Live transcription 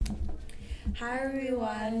Hi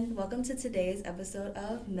everyone, welcome to today's episode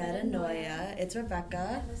of Metanoia. It's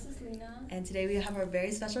Rebecca, And this is Lina. and today we have our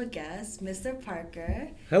very special guest, Mr. Parker.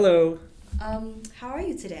 Hello. How are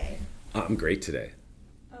you today? I'm great today.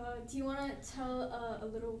 Do you want to tell a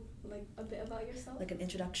bit about yourself? Like an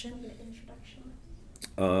introduction? Like an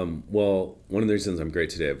introduction. Well, one of the reasons I'm great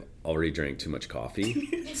today, I've already drank too much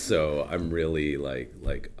coffee, so I'm really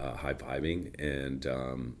high fiving,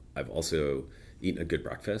 and I've also eaten a good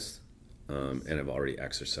breakfast, and I've already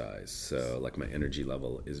exercised, so like my energy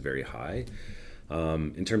level is very high.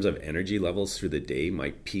 In terms of energy levels through the day,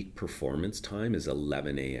 my peak performance time is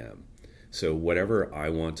 11 a.m. So whatever I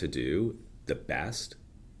want to do, the best,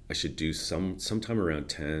 I should do sometime around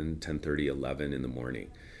 10, 10:30, 11 in the morning.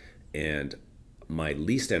 And my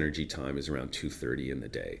least energy time is around 2:30 in the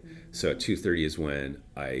day. So at 2:30 is when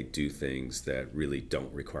I do things that really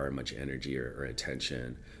don't require much energy or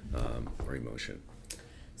attention or emotion.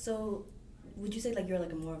 So, would you say like you're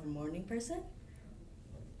like a more of a morning person?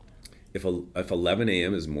 If 11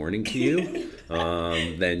 a.m. is morning to you,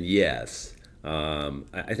 then yes.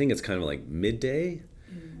 I think it's kind of like midday.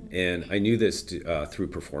 And I knew this through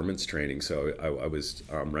performance training. So I was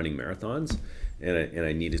running marathons, and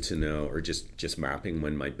I needed to know, or just mapping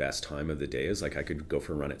when my best time of the day is. Like I could go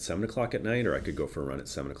for a run at 7 o'clock at night, or I could go for a run at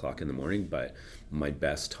 7 o'clock in the morning. But my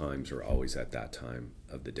best times were always at that time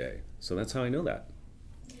of the day. So that's how I know that.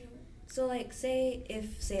 So like say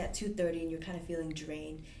at 2:30 and you're kind of feeling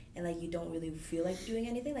drained and like you don't really feel like doing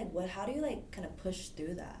anything, like how do you like kind of push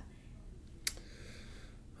through that?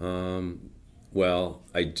 Well,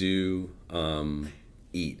 I do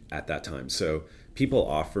eat at that time. So people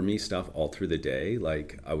offer me stuff all through the day.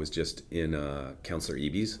 Like I was just in Counselor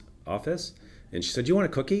Eby's office, and she said, "Do you want a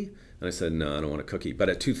cookie?" And I said, "No, I don't want a cookie. But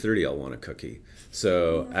at 2:30, I'll want a cookie."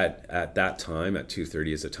 So at that time, at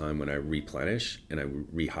 2:30 is a time when I replenish and I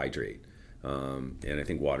rehydrate. And I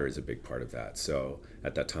think water is a big part of that. So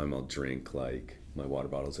at that time, I'll drink like my water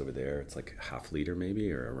bottle's over there. It's like half liter maybe,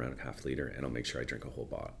 or around a half liter, and I'll make sure I drink a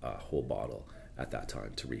whole bottle at that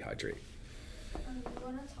time to rehydrate. You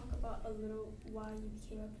want to talk about a little why you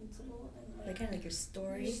became a principal and Like kind of like your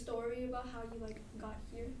story? Your story about how you like got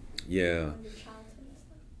here. Yeah. And your childhood and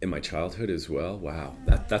stuff. In my childhood as well. Wow,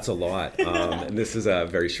 that's a lot. And this is a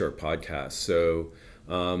very short podcast. So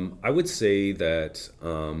I would say that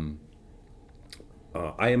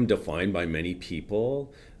I am defined by many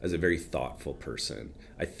people as a very thoughtful person.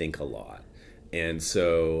 I think a lot. And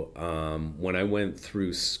so when I went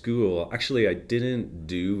through school, actually I didn't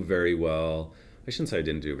do very well. I shouldn't say I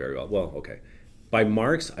didn't do very well. Well, okay. By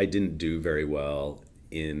marks, I didn't do very well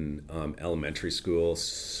in elementary school,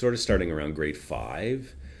 sort of starting around grade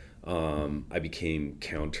 5. I became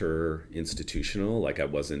counter-institutional, like I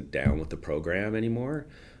wasn't down with the program anymore.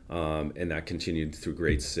 And that continued through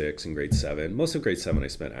grade 6 and grade 7. Most of grade 7 I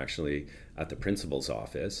spent actually at the principal's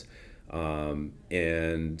office. My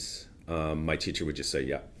teacher would just say,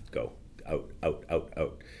 "Yeah, go, out, out, out,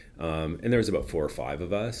 out." And there was about 4 or 5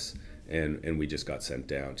 of us, and we just got sent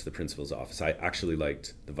down to the principal's office. I actually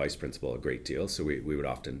liked the vice principal a great deal, so we would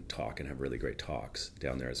often talk and have really great talks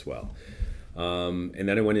down there as well. And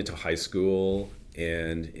then I went into high school,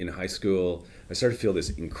 and in high school, I started to feel this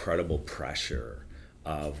incredible pressure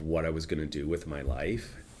of what I was going to do with my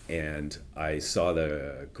life. And I saw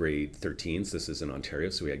the grade 13s. This is in Ontario,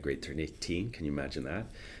 so we had grade 13. Can you imagine that?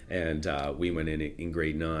 And we went in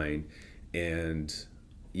grade 9. And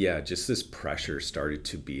yeah, just this pressure started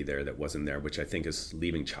to be there that wasn't there, which I think is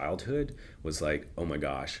leaving childhood, was like, oh my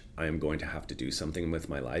gosh, I am going to have to do something with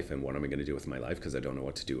my life. And what am I going to do with my life? Because I don't know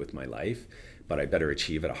what to do with my life. But I better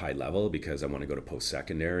achieve at a high level because I want to go to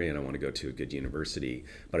post-secondary and I want to go to a good university.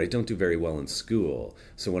 But I don't do very well in school.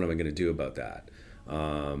 So what am I going to do about that?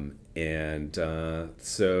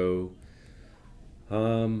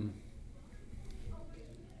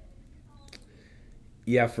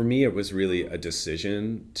 Yeah, for me, it was really a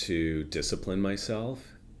decision to discipline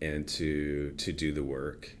myself and to do the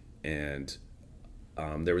work. And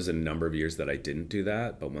there was a number of years that I didn't do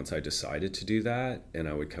that, but once I decided to do that, and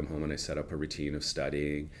I would come home and I set up a routine of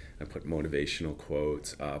studying, I put motivational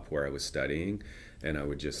quotes up where I was studying, and I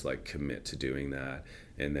would just like commit to doing that.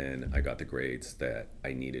 And then I got the grades that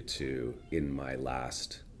I needed to in my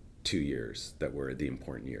last 2 years that were the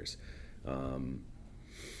important years.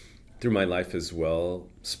 Through my life as well,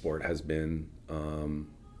 sport has been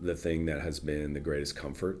the thing that has been the greatest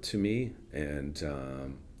comfort to me. And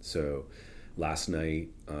so last night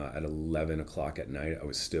at 11 o'clock at night, I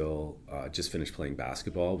was still just finished playing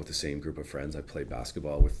basketball with the same group of friends I played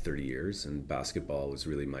basketball with 30 years. And basketball was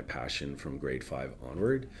really my passion from grade 5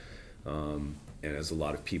 onward. And as a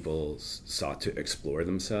lot of people sought to explore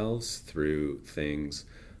themselves through things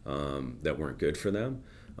that weren't good for them,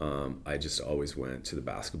 I just always went to the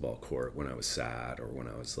basketball court when I was sad, or when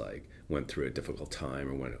I was like went through a difficult time,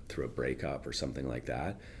 or went through a breakup or something like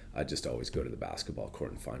that. I'd just always go to the basketball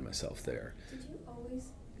court and find myself there. Did you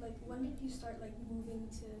always, like, when did you start, like, moving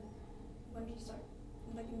to, when did you start,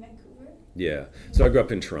 like, in Vancouver? Yeah. So I grew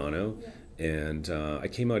up in Toronto, Yeah. and I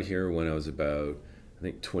came out here when I was about, I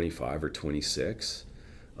think, 25 or 26.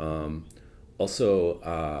 Also,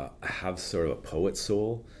 I have sort of a poet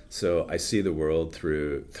soul, so I see the world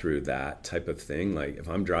through that type of thing. Like if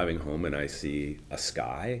I'm driving home and I see a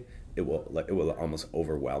sky, it will almost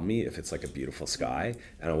overwhelm me if it's like a beautiful sky,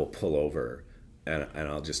 and I will pull over and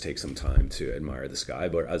I'll just take some time to admire the sky.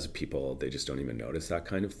 But as people, they just don't even notice that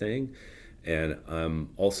kind of thing. And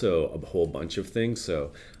also a whole bunch of things.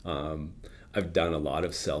 So I've done a lot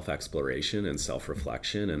of self-exploration and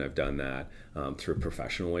self-reflection, and I've done that through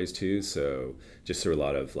professional ways too. So just through a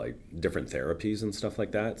lot of like different therapies and stuff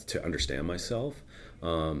like that to understand myself.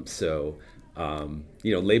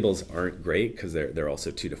 Labels aren't great because they're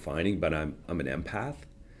also too defining. But I'm an empath.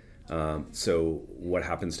 So what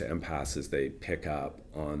happens to empaths is they pick up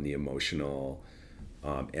on the emotional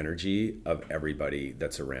energy of everybody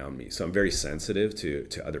that's around me. So I'm very sensitive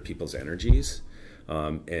to other people's energies.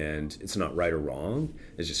 And it's not right or wrong,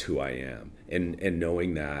 it's just who I am. And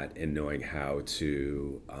knowing that, and knowing how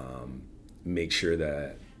to make sure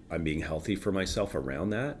that I'm being healthy for myself around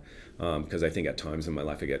that. Because I think at times in my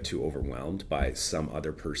life I get too overwhelmed by some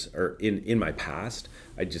other person, or in my past,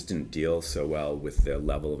 I just didn't deal so well with the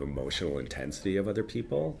level of emotional intensity of other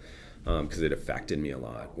people, because it affected me a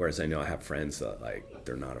lot. Whereas I know I have friends that like,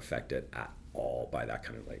 they're not affected at all by that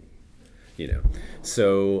kind of like,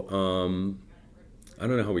 So, I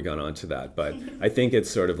don't know how we got onto that, but I think it's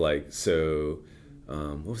sort of like, so,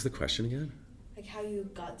 what was the question again? Like how you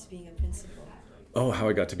got to being a principal. Oh, how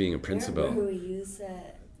I got to being a principal. Where were you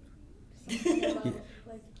said?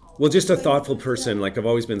 Well, just a thoughtful person. Like I've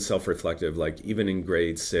always been self-reflective. Like even in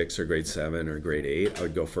grade 6 or grade 7 or grade 8, I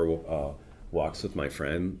would go for walks with my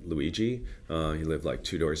friend Luigi. He lived like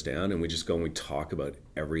 2 doors down, and we just go and we talk about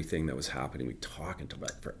everything that was happening. We talk and talk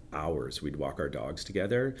about for hours. We'd walk our dogs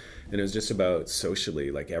together, and it was just about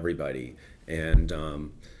socially, like everybody, and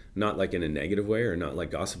not like in a negative way or not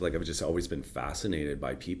like gossip. Like I've just always been fascinated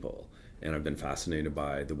by people, and I've been fascinated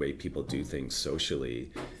by the way people do things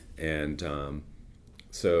socially, and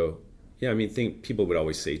people would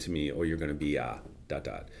always say to me, "Oh, you're going to be a dot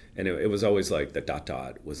dot," and it was always like the dot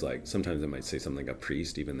dot was like, sometimes I might say something like a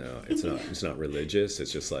priest, even though it's not religious.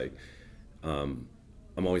 It's just like I'm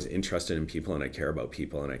always interested in people, and I care about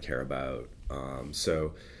people, and I care about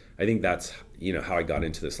so I think that's how I got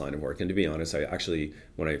into this line of work. And to be honest, I actually,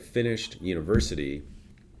 when I finished university,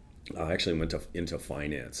 I actually went into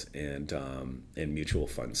finance and mutual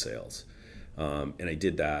fund sales, and I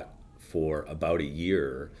did that for about a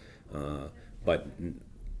year, but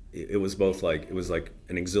it was both like, it was like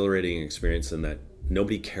an exhilarating experience in that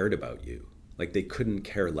nobody cared about you. Like they couldn't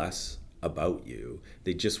care less about you.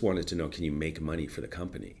 They just wanted to know, can you make money for the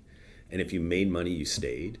company? And if you made money, you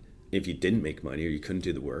stayed. If you didn't make money or you couldn't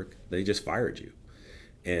do the work, they just fired you.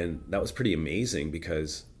 And that was pretty amazing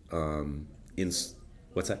because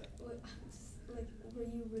what's that? Like, were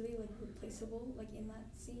you really like replaceable, like in that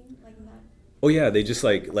scene, like in that? Oh yeah, they just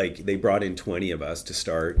like they brought in 20 of us to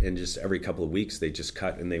start, and just every couple of weeks they just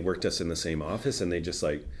cut, and they worked us in the same office, and they just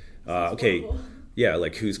like, okay, yeah,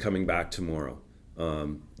 like who's coming back tomorrow?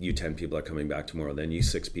 You 10 people are coming back tomorrow, then you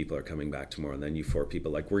 6 people are coming back tomorrow, and then you 4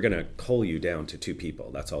 people. Like we're gonna cull you down to 2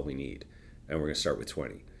 people. That's all we need, and we're gonna start with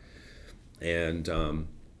 20. And I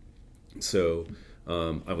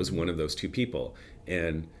was one of those 2 people.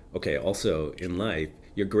 And okay, also in life,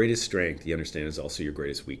 your greatest strength, you understand, is also your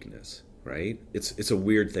greatest weakness. Right? It's a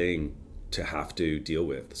weird thing to have to deal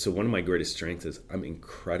with. So one of my greatest strengths is I'm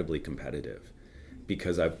incredibly competitive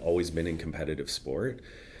because I've always been in competitive sport.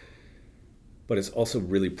 But it's also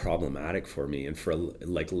really problematic for me. And for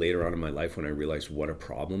like later on in my life, when I realized what a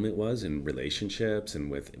problem it was in relationships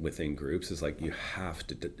and within groups, is like you have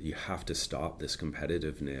to stop this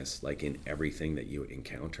competitiveness like in everything that you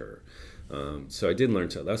encounter. So I did learn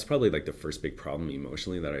that's probably like the first big problem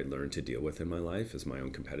emotionally that I learned to deal with in my life, is my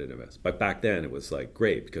own competitiveness. But back then it was like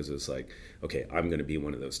great, because it was like, okay, I'm going to be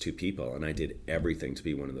one of those 2 people. And I did everything to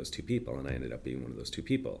be one of those 2 people. And I ended up being one of those 2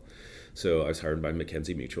 people. So I was hired by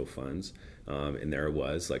Mackenzie Mutual Funds. And there I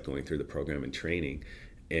was like going through the program and training.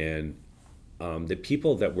 And the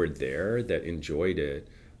people that were there that enjoyed it,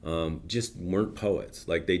 just weren't poets.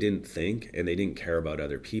 Like they didn't think and they didn't care about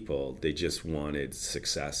other people. They just wanted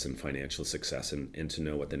success and financial success and to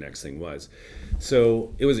know what the next thing was.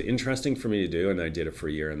 So it was interesting for me to do, and I did it for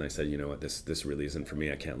a year. And I said, you know what, this really isn't for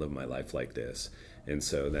me. I can't live my life like this. And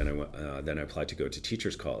so then I applied to go to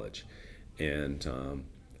teachers college, and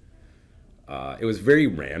it was very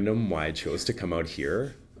random why I chose to come out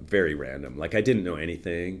here. Very random. Like I didn't know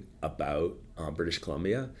anything about British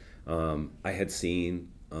Columbia. I had seen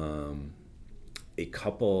a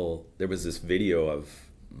couple. There was this video of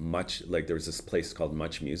much like there was this place called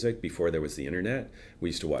Much Music before there was the internet. We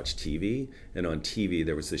used to watch TV, and on TV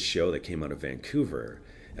there was this show that came out of Vancouver,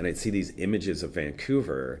 and I'd see these images of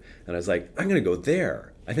Vancouver, and I was like, I'm gonna go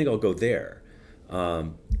there. I think I'll go there.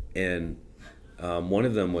 And one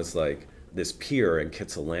of them was like this pier in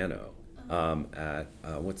Kitsilano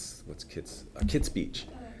at what's Kitts Beach.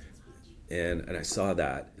 And I saw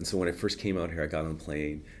that. And so when I first came out here, I got on a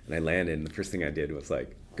plane and I landed, and the first thing I did was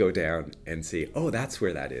like go down and see, oh, that's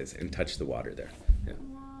where that is, and touch the water there. Yeah.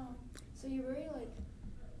 Wow. So you're very like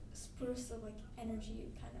spruce of like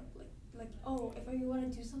energy, kind of like oh, if you want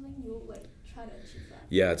to do something, you'll like try to achieve that.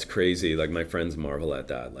 Yeah, it's crazy. Like my friends marvel at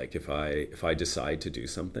that. Like if I decide to do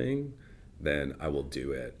something, then I will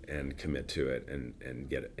do it and commit to it and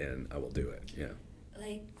get it, and I will do it. Yeah.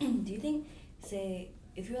 Like, do you think, say,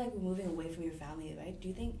 if you're like moving away from your family, right? Do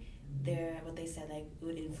you think what they said like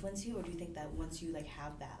would influence you, or do you think that once you like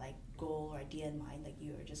have that like goal or idea in mind, like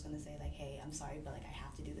you're just gonna say like, hey, I'm sorry, but like I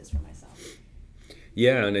have to do this for myself?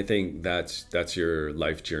 Yeah, and I think that's your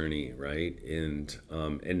life journey, right?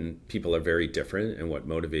 And people are very different, and what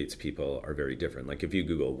motivates people are very different. Like if you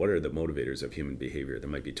Google what are the motivators of human behavior, there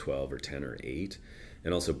might be 12 or 10 or 8,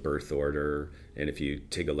 and also birth order. And if you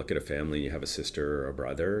take a look at a family, and you have a sister or a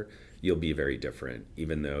brother, you'll be very different,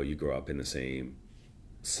 even though you grow up in the same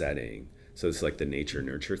setting. So it's like the nature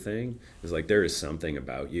nurture thing. It's like there is something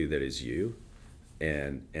about you that is you,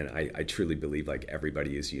 and I truly believe like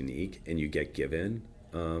everybody is unique, and you get given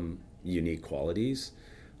unique qualities,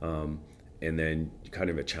 and then kind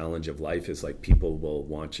of a challenge of life is like people will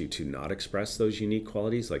want you to not express those unique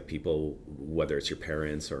qualities. Like people, whether it's your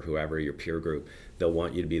parents or whoever, your peer group, they'll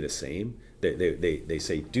want you to be the same. They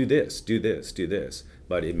say do this, do this, do this,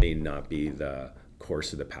 but it may not be the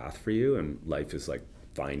course of the path for you. And life is like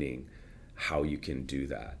finding how you can do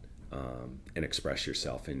that, and express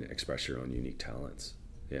yourself and express your own unique talents.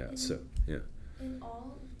 Yeah. And so yeah. in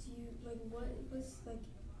all, do you like what was like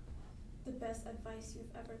the best advice you've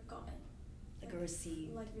ever gotten? Like a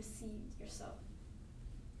receive. Like received yourself.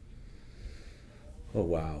 Oh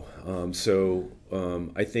wow.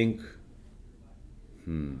 I think.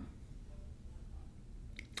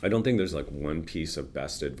 I don't think there's like one piece of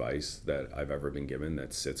best advice that I've ever been given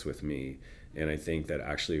that sits with me, and I think that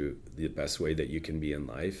actually the best way that you can be in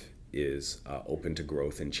life is open to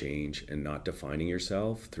growth and change, and not defining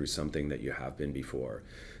yourself through something that you have been before.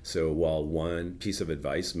 So while one piece of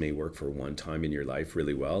advice may work for one time in your life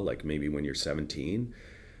really well, like maybe when you're 17,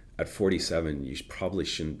 at 47 you probably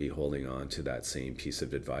shouldn't be holding on to that same piece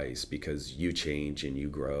of advice, because you change and you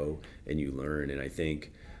grow and you learn. And I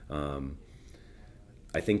think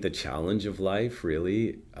the challenge of life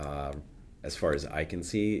really, as far as I can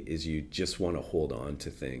see, is you just want to hold on to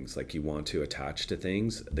things. Like you want to attach to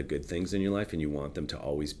things, the good things in your life, and you want them to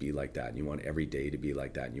always be like that. And you want every day to be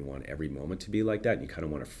like that. And you want every moment to be like that. And you kind of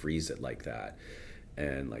want to freeze it like that.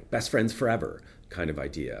 And like best friends forever kind of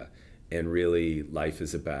idea. And really life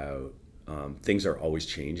is about, things are always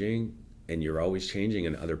changing, and you're always changing,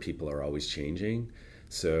 and other people are always changing.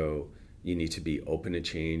 So you need to be open to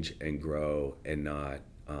change and grow, and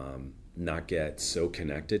not get so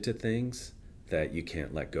connected to things that you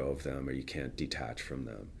can't let go of them or you can't detach from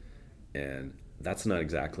them. And that's not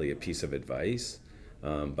exactly a piece of advice,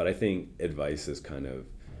 but I think advice is kind of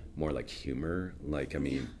more like humor. Like, I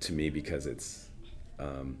mean, to me, because it's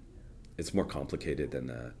more complicated than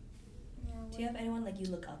that. Yeah, Do you have anyone like you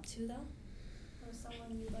look up to though? or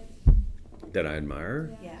someone you like? That I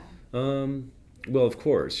admire? Yeah. Well, of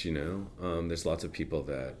course, there's lots of people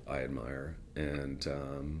that I admire, and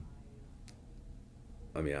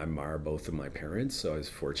I mean, I admire both of my parents, so I was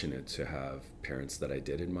fortunate to have parents that I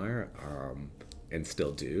did admire, and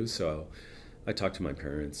still do. So I talk to my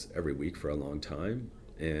parents every week for a long time,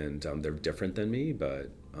 and they're different than me, but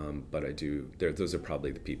I do. Those are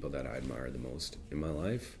probably the people that I admire the most in my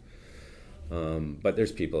life. But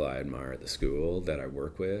there's people I admire at the school that I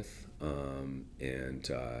work with, and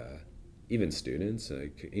even students.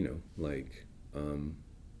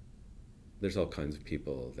 There's all kinds of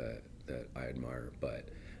people that I admire. But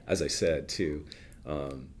as I said too,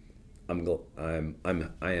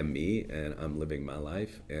 I am me, and I'm living my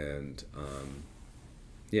life, and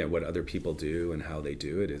yeah, what other people do and how they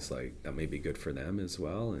do it is like that may be good for them as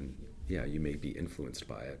well, and yeah, you may be influenced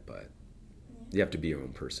by it, but you have to be your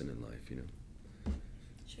own person in life, you know.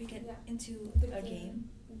 Should we get Yeah. into The a game?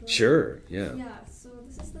 Sure, yeah. Yeah, so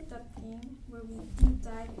this is the depth game where we deep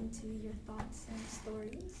dive into your thoughts and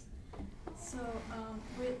stories. So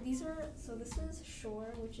this is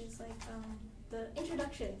Shore, which is like the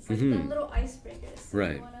introductions, like the little icebreakers. So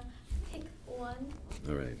Right. you wanna pick one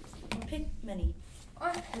All right. Or pick many.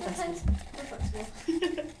 or flexible. we're flexible.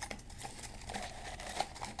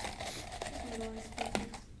 Little icebreakers.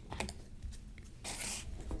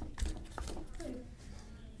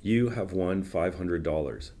 You have won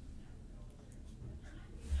 $500.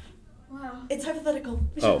 Wow. It's hypothetical.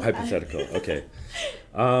 We Oh, shouldn't add. hypothetical. Okay.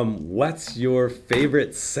 What's your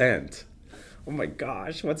favorite scent? Oh my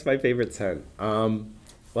gosh, what's my favorite scent? Well,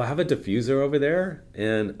 I have a diffuser over there,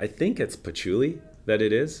 and I think it's patchouli that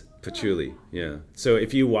it is. Patchouli, yeah. So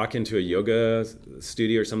if you walk into a yoga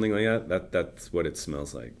studio or something like that, that's what it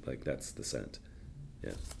smells like. Like that's the scent.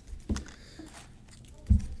 Yeah.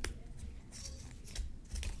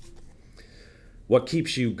 What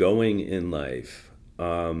keeps you going in life?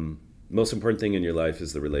 Most important thing in your life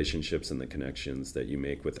is the relationships and the connections that you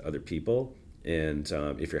make with other people. And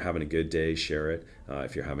if you're having a good day, share it.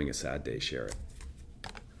 If you're having a sad day, share it.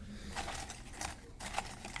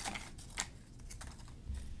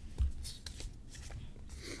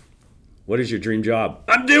 What is your dream job?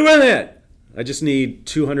 I'm doing it! I just need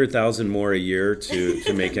 200,000 more a year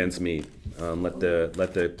to make ends meet. Let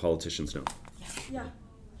the politicians know. Yeah.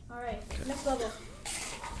 Alright, next level.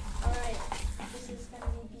 Alright, this is gonna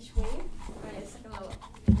be beach wave. Alright, second level.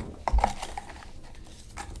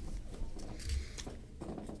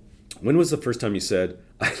 When was the first time you said,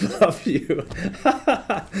 I love you,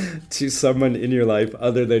 to someone in your life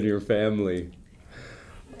other than your family?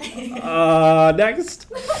 Next.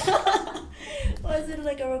 Was it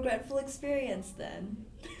like a regretful experience then?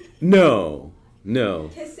 No.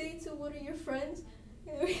 Okay, say it to one of your friends.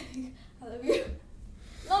 I love you.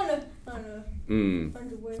 No.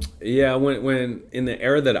 Friends away. Yeah, when in the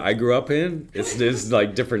era that I grew up in, there's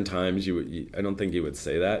like different times I don't think you would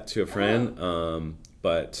say that to a friend.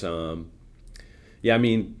 But yeah, I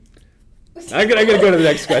mean, I gotta go to the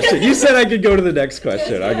next question. You said I could go to the next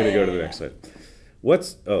question. I'm gonna go to the next one.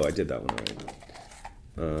 I did that one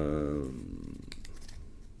already.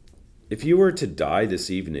 If you were to die this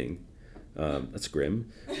evening, that's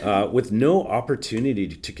grim, with no opportunity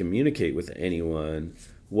to communicate with anyone,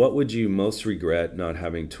 what would you most regret not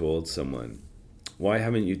having told someone? Why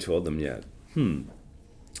haven't you told them yet?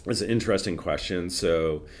 That's an interesting question.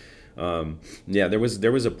 So, yeah, there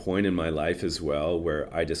was a point in my life as well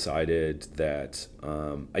where I decided that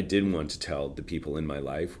I didn't want to tell the people in my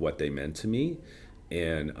life what they meant to me,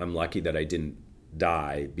 and I'm lucky that I didn't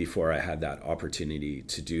die before I had that opportunity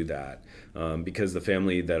to do that, because the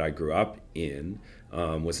family that I grew up in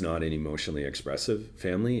was not an emotionally expressive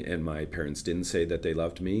family, and my parents didn't say that they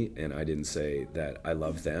loved me, and I didn't say that I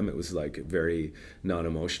loved them. It was like very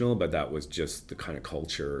non-emotional, but that was just the kind of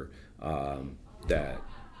culture that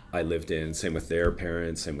I lived in. Same with their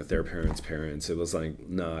parents, same with their parents' parents. It was like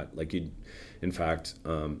not like in fact,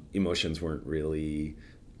 emotions weren't really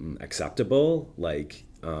acceptable. Like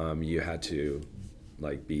you had to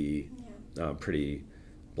like be pretty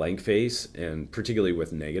blank face, and particularly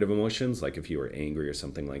with negative emotions, like if you were angry or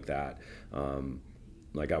something like that,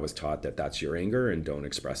 like I was taught that that's your anger and don't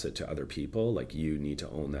express it to other people. Like you need to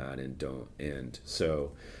own that and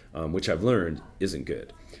so which I've learned isn't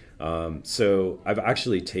good. So I've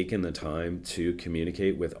actually taken the time to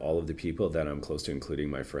communicate with all of the people that I'm close to, including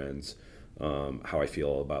my friends, how I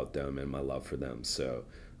feel about them and my love for them. So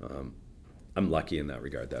I'm lucky in that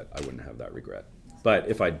regard that I wouldn't have that regret. But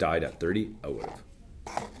if I died at 30, I would have.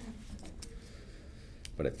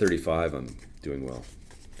 But at 35, I'm doing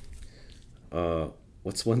well.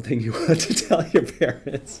 What's one thing you want to tell your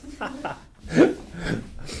parents?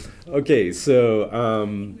 Okay, so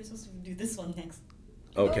We're supposed to do this one next.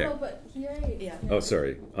 okay. No, but he already. Yeah. Oh,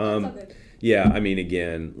 sorry. That's all good. Yeah, I mean,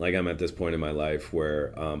 again, like I'm at this point in my life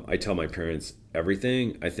where I tell my parents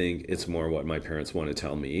everything. I think it's more what my parents want to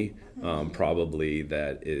tell me. Probably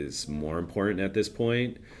that is more important at this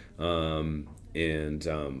point.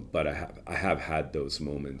 But I have had those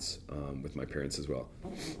moments with my parents as well.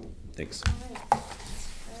 Thanks. Alright,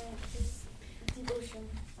 this devotion.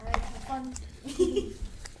 Alright, have fun.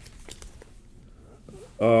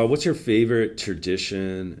 What's your favorite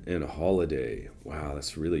tradition and holiday? Wow,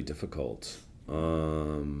 that's really difficult.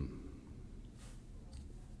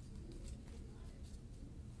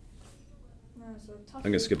 So top I'm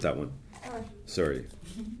gonna three. skip that one. Alright, Sorry.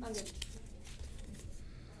 I'm good.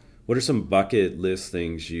 What are some bucket list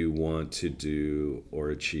things you want to do or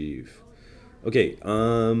achieve? Okay,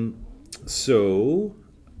 so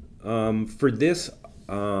for this,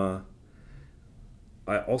 I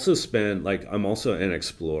also spend like I'm also an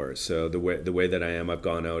explorer. So the way that I am, I've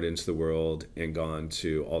gone out into the world and gone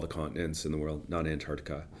to all the continents in the world, not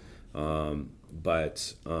Antarctica, but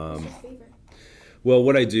What's your favorite? well,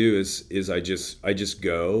 what I do is I just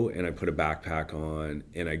go and I put a backpack on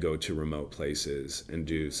and I go to remote places and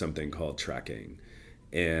do something called trekking,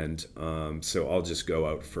 and so I'll just go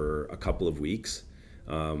out for a couple of weeks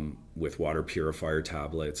with water purifier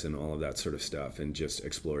tablets and all of that sort of stuff and just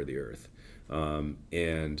explore the earth.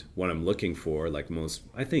 And what I'm looking for, like most,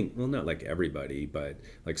 I think, well, not like everybody, but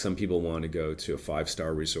like some people want to go to a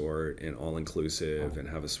 5-star resort and all inclusive and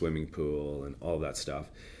have a swimming pool and all that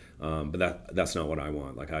stuff. But that's not what I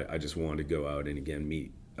want. Like I just want to go out and again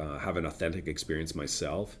meet, have an authentic experience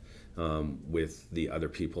myself with the other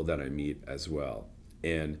people that I meet as well.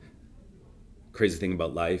 And crazy thing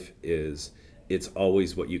about life is it's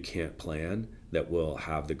always what you can't plan that will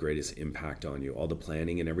have the greatest impact on you. All the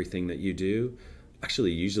planning and everything that you do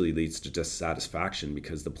actually usually leads to dissatisfaction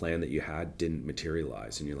because the plan that you had didn't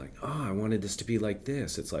materialize and you're like, oh, I wanted this to be like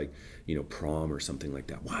this. It's like, prom or something like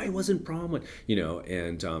that. Why wasn't prom?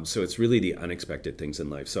 And so it's really the unexpected things in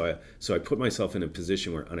life. So I put myself in a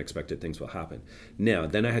position where unexpected things will happen. Now,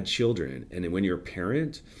 then I had children, and when you're a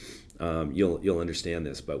parent, you'll understand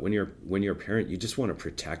this, but when you're a parent, you just want to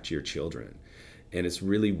protect your children. And it's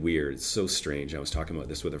really weird. It's so strange. I was talking about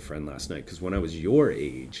this with a friend last night because when I was your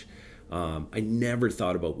age, I never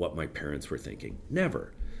thought about what my parents were thinking.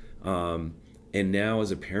 Never. And now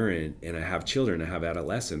as a parent, and I have children, I have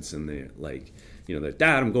adolescents, and they're like, they're,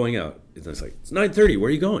 Dad, I'm going out. And it's like, it's 9:30. Where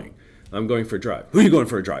are you going? I'm going for a drive. Who are you going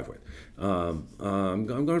for a drive with? I'm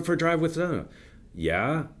going for a drive with.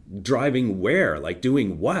 Yeah, driving where? Like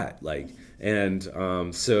doing what? Like, and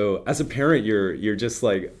so as a parent, you're just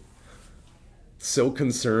like so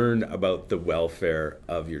concerned about the welfare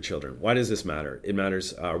of your children. Why does this matter? It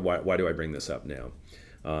matters. Why do I bring this up now?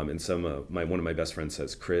 And one of my best friends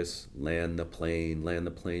says, Chris, land the plane.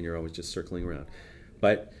 You're always just circling around.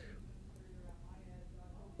 But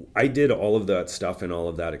I did all of that stuff and all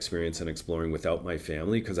of that experience and exploring without my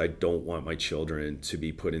family because I don't want my children to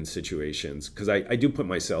be put in situations, because I do put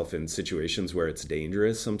myself in situations where it's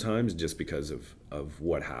dangerous sometimes just because of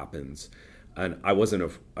what happens. And I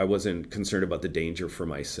wasn't concerned about the danger for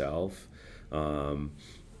myself, but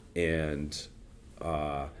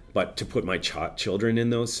to put my children in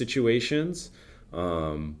those situations,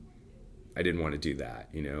 I didn't want to do that.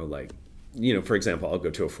 For example, I'll go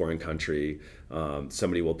to a foreign country.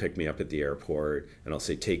 Somebody will pick me up at the airport, and I'll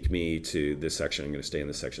say, "Take me to this section. I'm going to stay in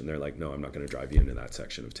this section." They're like, "No, I'm not going to drive you into that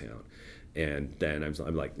section of town." And then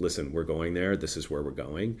I'm like, listen, we're going there. This is where we're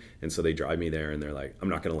going. And so they drive me there, and they're like, I'm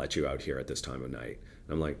not going to let you out here at this time of night.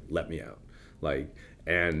 And I'm like, let me out.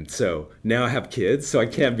 And so now I have kids, so I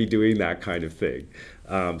can't be doing that kind of thing.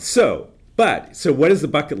 So what is the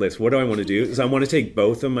bucket list? What do I want to do? Is I want to take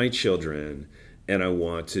both of my children, and I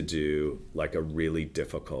want to do like a really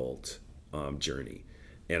difficult journey.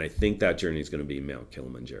 And I think that journey is going to be Mount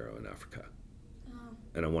Kilimanjaro in Africa.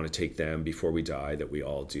 And I want to take them before we die, that we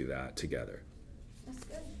all do that together. That's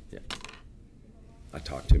good. Yeah. I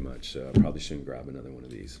talk too much, so I probably shouldn't grab another one of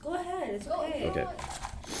these. Go ahead, it's okay. Okay.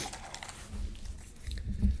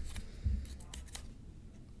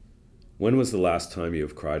 When was the last time you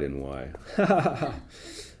have cried and why?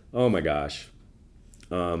 Oh my gosh.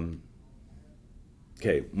 Okay,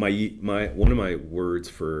 one of my words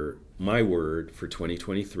for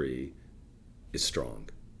 2023 is strong.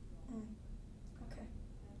 Okay.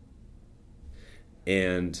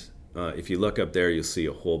 And if you look up there, you'll see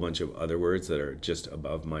a whole bunch of other words that are just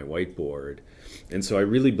above my whiteboard. And so I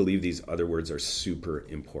really believe these other words are super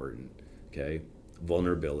important, okay?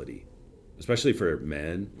 Vulnerability. Especially for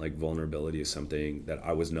men, like vulnerability is something that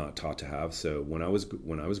I was not taught to have. So when I was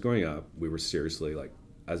growing up, we were seriously like,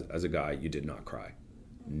 as a guy, you did not cry.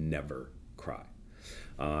 Never cry.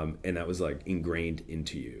 And that was like ingrained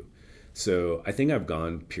into you. So I think I've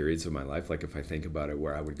gone periods of my life, like if I think about it,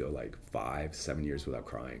 where I would go like 5-7 years without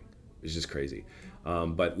crying. It's just crazy.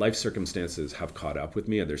 But life circumstances have caught up with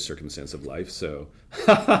me, other circumstance of life. So,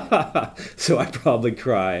 so I probably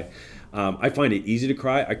cry. I find it easy to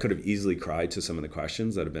cry. I could have easily cried to some of the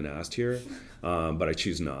questions that have been asked here, but I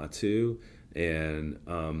choose not to. And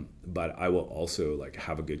but I will also like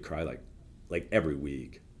have a good cry, like every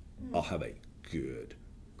week. I'll have a good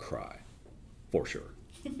cry, for sure.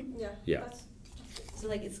 Yeah. Yeah. That's So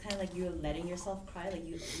like it's kind of like you're letting yourself cry. Like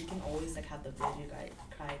you can always like have the ability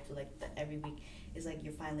to cry for like every week. Is like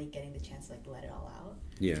you're finally getting the chance to like let it all out.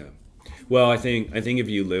 Yeah. Well, I think if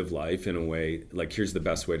you live life in a way, like here's the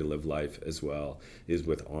best way to live life as well, is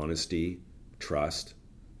with honesty, trust,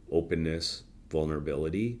 openness,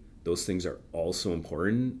 vulnerability. Those things are also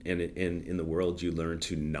important, and in the world you learn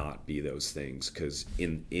to not be those things, because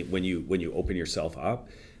when you open yourself up,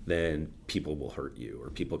 then people will hurt you, or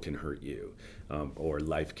people can hurt you, or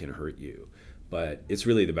life can hurt you. But it's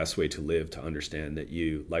really the best way to live, to understand that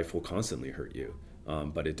life will constantly hurt you,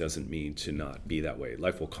 but it doesn't mean to not be that way.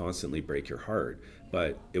 Life will constantly break your heart,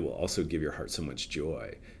 but it will also give your heart so much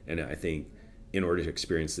joy. And I think in order to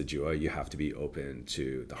experience the joy, you have to be open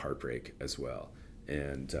to the heartbreak as well.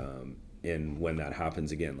 And when that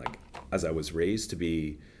happens, again, like as I was raised to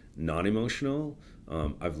be non-emotional,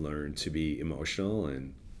 I've learned to be emotional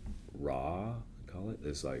and raw, I call it.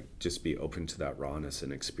 Is like just be open to that rawness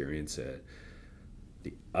and experience it.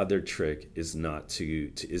 The other trick is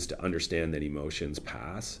to understand that emotions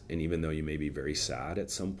pass, and even though you may be very sad at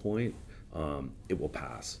some point, it will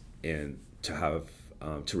pass. And to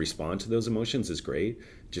respond to those emotions is great.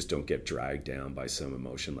 Just don't get dragged down by some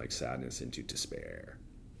emotion like sadness into despair.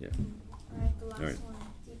 Yeah. All right, the last one,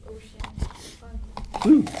 deep ocean. Fun.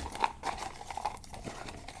 Woo.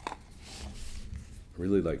 I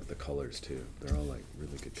really like the colors too. They're all like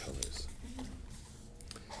really good colors.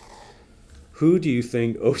 Who do you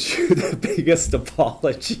think owes you the biggest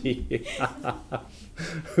apology?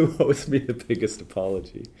 Who owes me the biggest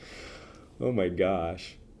apology? Oh my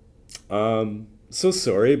gosh. So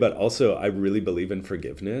sorry, but also I really believe in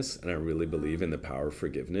forgiveness, and I really believe in the power of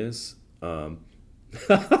forgiveness.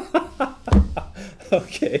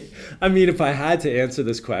 Okay. I mean, if I had to answer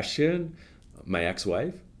this question, my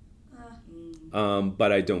ex-wife.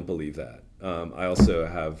 But I don't believe that. I also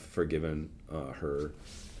have forgiven her,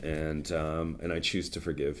 and I choose to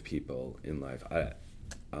forgive people in life.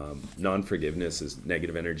 Non-forgiveness is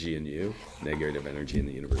negative energy in you, negative energy in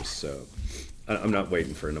the universe. So I'm not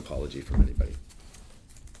waiting for an apology from anybody.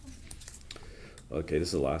 Okay, this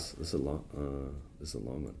is a long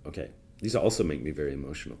one. Okay, these also make me very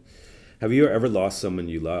emotional. Have you ever lost someone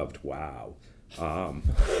you loved? Wow.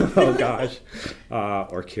 Oh gosh.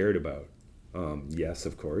 Or cared about? Yes,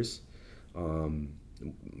 of course.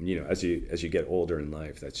 As you get older in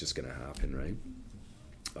life, that's just going to happen, right?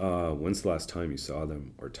 When's the last time you saw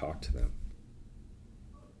them or talked to them?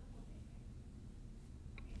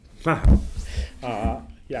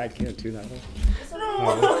 Yeah, I can't do that one.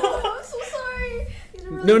 I'm so sorry.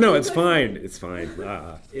 No, it's fine. It's fine.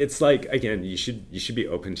 It's like, again, you should be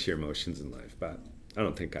open to your emotions in life, but I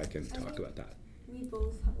don't think I can talk about that. We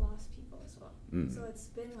both have lost people as well, so it's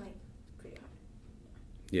been like pretty hard.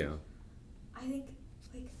 Yeah. I think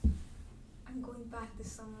like I'm going back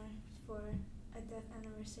this summer for a death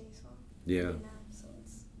anniversary as well. Yeah. Right now, so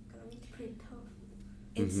it's gonna be pretty tough.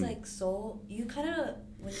 It's like you kind of,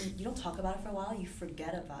 when you don't talk about it for a while, you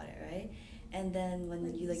forget about it, right? And then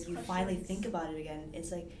when you finally think about it again,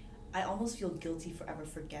 it's like I almost feel guilty for ever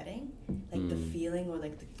forgetting like the feeling or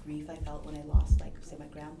like the grief I felt when I lost like say my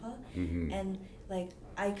grandpa. And like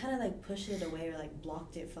I kind of like pushed it away or like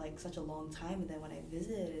blocked it for like such a long time, and then when I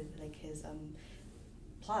visited like his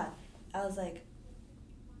plot, I was like,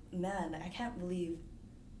 man, I can't believe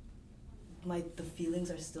the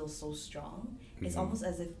feelings are still so strong. It's almost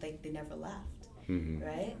as if like they never left,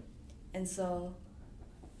 right? And so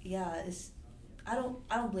yeah, I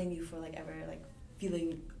don't blame you for like ever like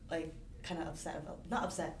feeling like kind of upset about, not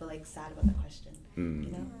upset, but like sad about the question.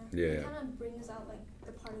 You know? Yeah. It kind of brings out like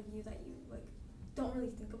the part of you that you like don't really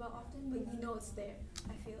think about often, but you know it's there.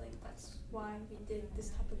 I feel like that's why we did this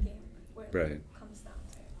type of game where it like, comes down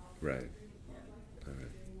to it. Right. Yeah. All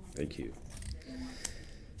right. Thank you.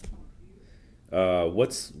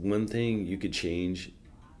 What's one thing you could change?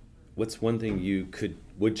 What's one thing you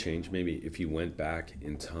would change maybe if you went back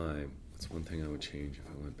in time? What's one thing I would change if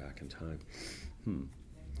I went back in time?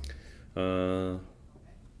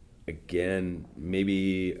 Again,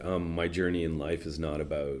 maybe my journey in life is not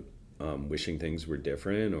about wishing things were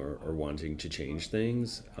different or wanting to change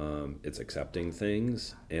things. It's accepting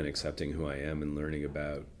things and accepting who I am and learning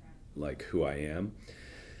about like who I am.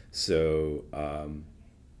 So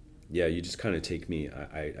yeah, you just kind of take me.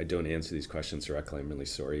 I don't answer these questions directly. I'm really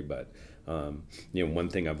sorry, but one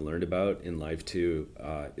thing I've learned about in life too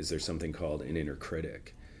is there's something called an inner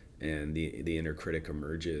critic, and the inner critic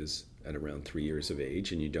emerges at around 3 years of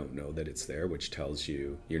age, and you don't know that it's there, which tells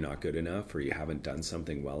you you're not good enough or you haven't done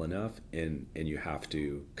something well enough, and you have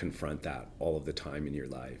to confront that all of the time in your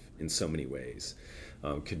life in so many ways.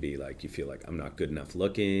 Could be like you feel like I'm not good enough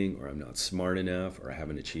looking, or I'm not smart enough, or I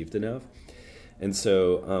haven't achieved enough. And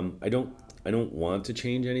so I don't want to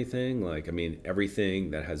change anything. Like, I mean, everything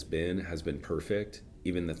that has been perfect,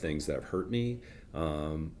 even the things that have hurt me.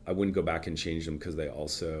 I wouldn't go back and change them because they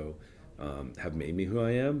also have made me who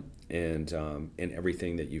I am. And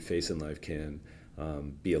everything that you face in life can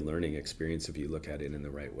be a learning experience if you look at it in the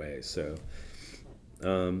right way. So,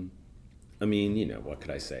 I mean, what could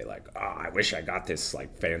I say? Like, I wish I got this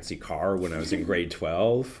like fancy car when I was in grade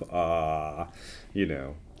 12. But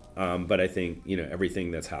I think,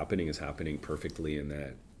 everything that's happening is happening perfectly, and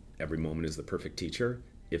that every moment is the perfect teacher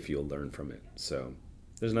if you'll learn from it. So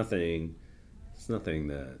there's nothing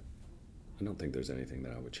that, I don't think there's anything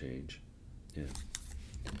that I would change. Yeah.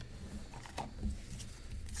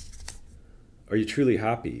 Are you truly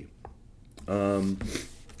happy?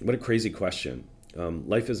 What a crazy question.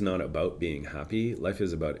 Life is not about being happy. Life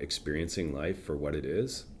is about experiencing life for what it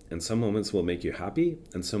is. And some moments will make you happy,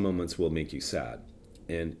 and some moments will make you sad.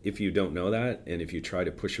 And if you don't know that, and if you try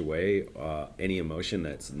to push away any emotion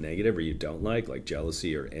that's negative or you don't like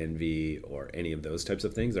jealousy or envy or any of those types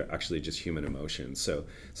of things, they're actually just human emotions. So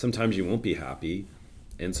sometimes you won't be happy,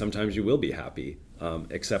 and sometimes you will be happy.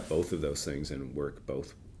 Accept both of those things and work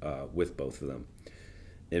with both of them.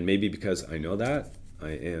 And maybe because I know that, I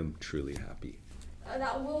am truly happy.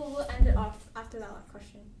 That we'll end it off after that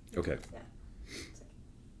question. Okay. Yeah.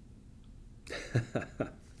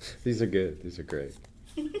 These are good. These are great.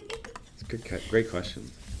 It's good, great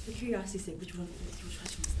questions. For curiosity's sake, which question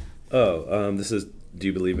was that? This is, do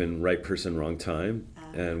you believe in right person, wrong time?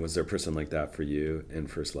 And was there a person like that for you in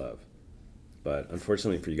first love? But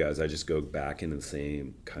unfortunately for you guys, I just go back into the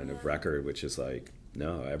same kind of record, which is like,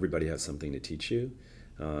 no, everybody has something to teach you.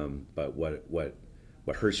 But what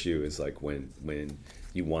hurts you is like when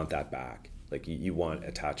you want that back, like you want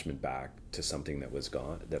attachment back to something that's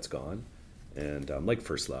gone, and like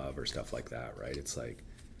first love or stuff like that, right? It's like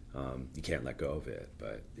you can't let go of it,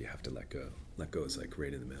 but you have to let go. Let go is like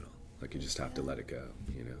right in the middle. Like you just have to let it go,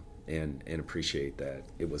 and appreciate that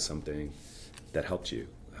it was something that helped you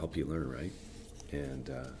learn, right?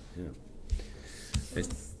 And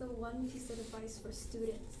What's the one piece of advice for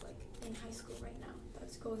students like in high school right now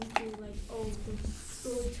that's going through like, they're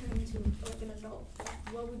slowly turning into like an adult?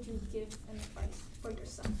 Like, what would you give an advice for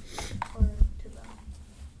yourself or to them?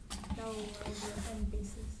 That will your end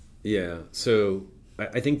basis. Yeah. So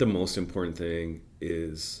I think the most important thing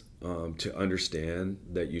is to understand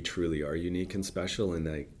that you truly are unique and special, and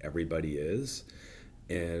that everybody is.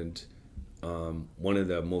 And one of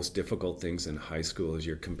the most difficult things in high school is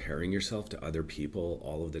you're comparing yourself to other people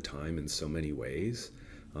all of the time in so many ways.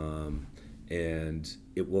 And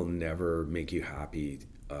it will never make you happy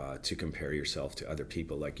to compare yourself to other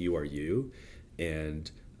people. Like, you are you. And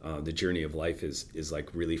the journey of life is like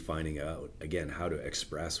really finding out, again, how to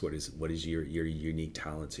express what is your unique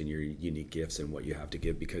talents and your unique gifts and what you have to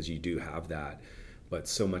give, because you do have that. But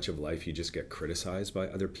so much of life, you just get criticized by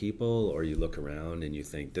other people, or you look around and you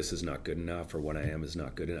think this is not good enough, or what I am is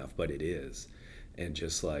not good enough, but it is. And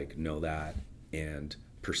just like know that and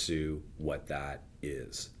pursue what that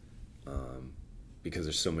is. Because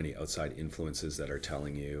there's so many outside influences that are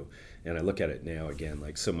telling you. And I look at it now again,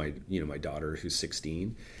 like, so my daughter who's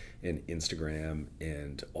 16, and Instagram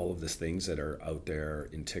and all of these things that are out there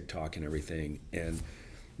in TikTok and everything. And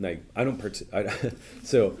like, I don't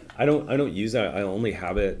use that. I only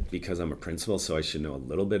have it because I'm a principal, so I should know a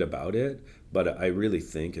little bit about it. But I really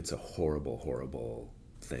think it's a horrible, horrible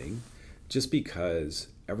thing, just because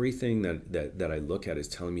everything that I look at is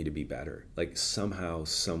telling me to be better. Like, somehow,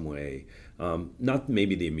 some way, not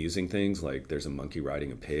maybe the amusing things, like there's a monkey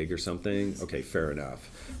riding a pig or something. Okay, fair enough.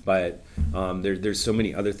 But there's so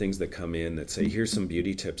many other things that come in that say, here's some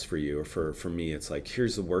beauty tips for you. Or for me, it's like,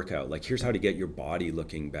 here's the workout. Like, here's how to get your body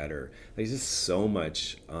looking better. Like, there's just so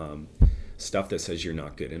much stuff that says you're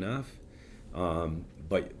not good enough,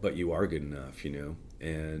 but you are good enough,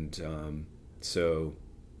 And so,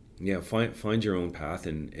 yeah, find your own path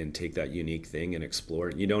and take that unique thing and explore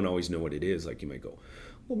it. You don't always know what it is. Like, you might go,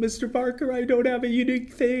 well, Mr. Barker, I don't have a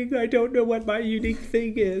unique thing. I don't know what my unique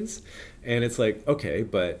thing is. And it's like, okay,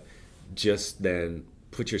 but just then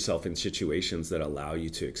put yourself in situations that allow you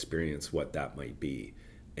to experience what that might be.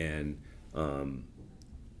 And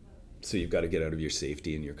so you've got to get out of your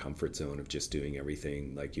safety and your comfort zone of just doing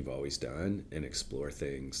everything like you've always done, and explore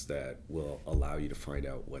things that will allow you to find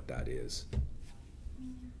out what that is.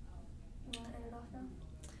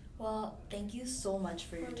 Well, thank you so much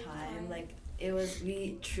for your time. Like,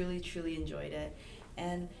 we truly enjoyed it.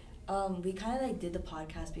 And we kind of like did the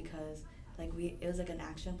podcast because like it was like an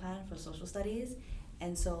action plan for social studies,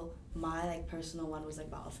 and so my like personal one was like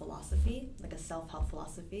about a philosophy, like a self-help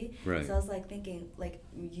philosophy. Right. So I was like thinking, like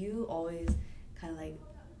you always kind of like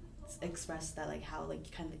express that, like how like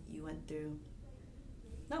kind of you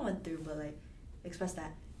but like express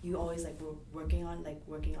that you always like were working on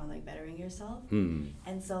like bettering yourself.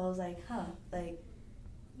 And so I was like, like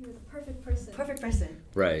you're the perfect person.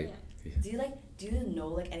 Right. Yeah. Do you know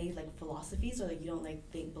like any like philosophies, or like you don't like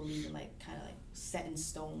believe in like kind of like set in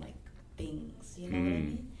stone like things, you know what I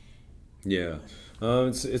mean? Yeah.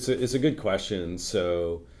 It's a good question.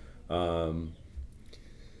 So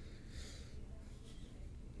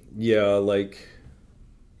yeah, like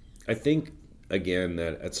I think again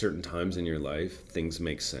that at certain times in your life things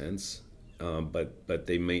make sense, but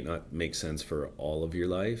they may not make sense for all of your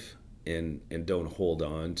life, and don't hold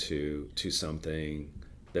on to something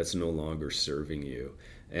that's no longer serving you.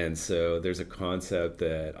 And so there's a concept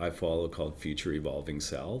that I follow called future evolving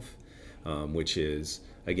self, which is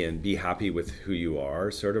again, be happy with who you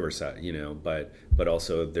are, sort of, or you know, but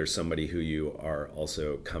also there's somebody who you are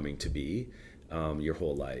also coming to be your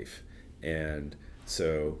whole life. And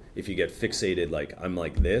so if you get fixated like I'm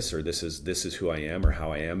like this, or this is who I am or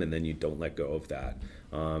how I am, and then you don't let go of that,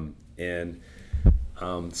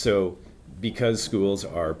 so because schools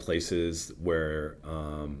are places where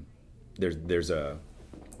there's a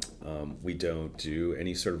we don't do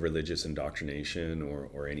any sort of religious indoctrination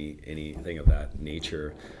or anything of that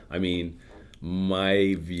nature. I mean,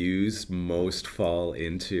 my views most fall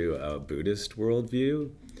into a Buddhist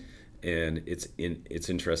worldview, and it's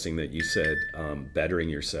interesting that you said bettering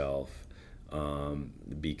yourself,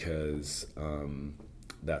 because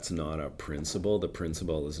that's not a principle. The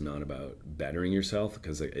principle is not about bettering yourself,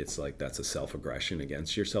 because it's like that's a self-aggression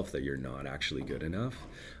against yourself that you're not actually good enough.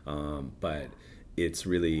 But it's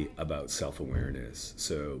really about self-awareness.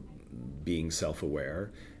 So being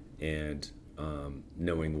self-aware and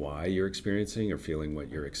knowing why you're experiencing or feeling what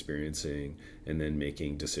you're experiencing, and then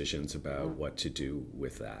making decisions about what to do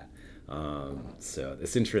with that. So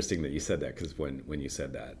it's interesting that you said that, because when you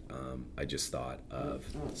said that, I just thought of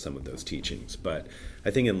some of those teachings. But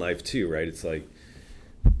I think in life too, right, it's like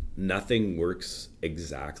nothing works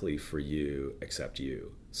exactly for you except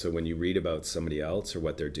you. So when you read about somebody else or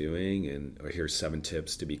what they're doing, or here's 7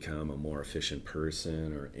 tips to become a more efficient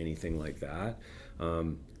person or anything like that,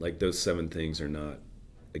 like those 7 things are not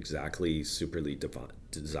exactly superly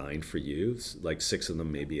designed for you. Like 6 of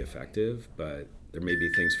them may be effective, but there may be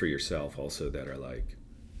things for yourself also that are like,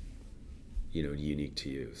 you know, unique to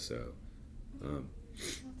you. So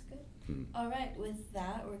That's good. All right, with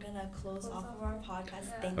that, we're gonna close off of our podcast.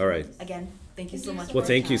 Yeah. Thank All you right. again. Thank you so much. Well, for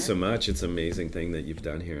thank your you time. so much. It's an amazing thing that you've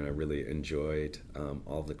done here, and I really enjoyed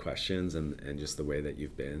all the questions and just the way that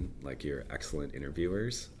you've been. Like, you're excellent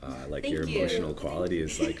interviewers. Like Thank your you. emotional quality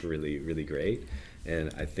is like really, really great.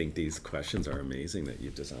 And I think these questions are amazing that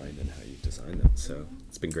you've designed and how you've designed them. So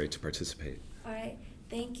it's been great to participate. All right.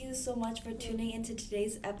 Thank you so much for tuning into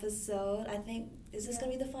today's episode. I think, is this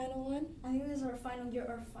gonna be the final one? I think this is our final guest.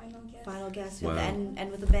 Final guest. Wow.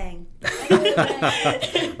 And with a bang.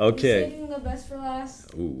 Okay. Saving the best for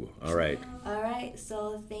last. Ooh, all right. All right.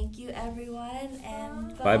 So thank you, everyone,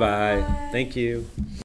 and Bye-bye. Thank you.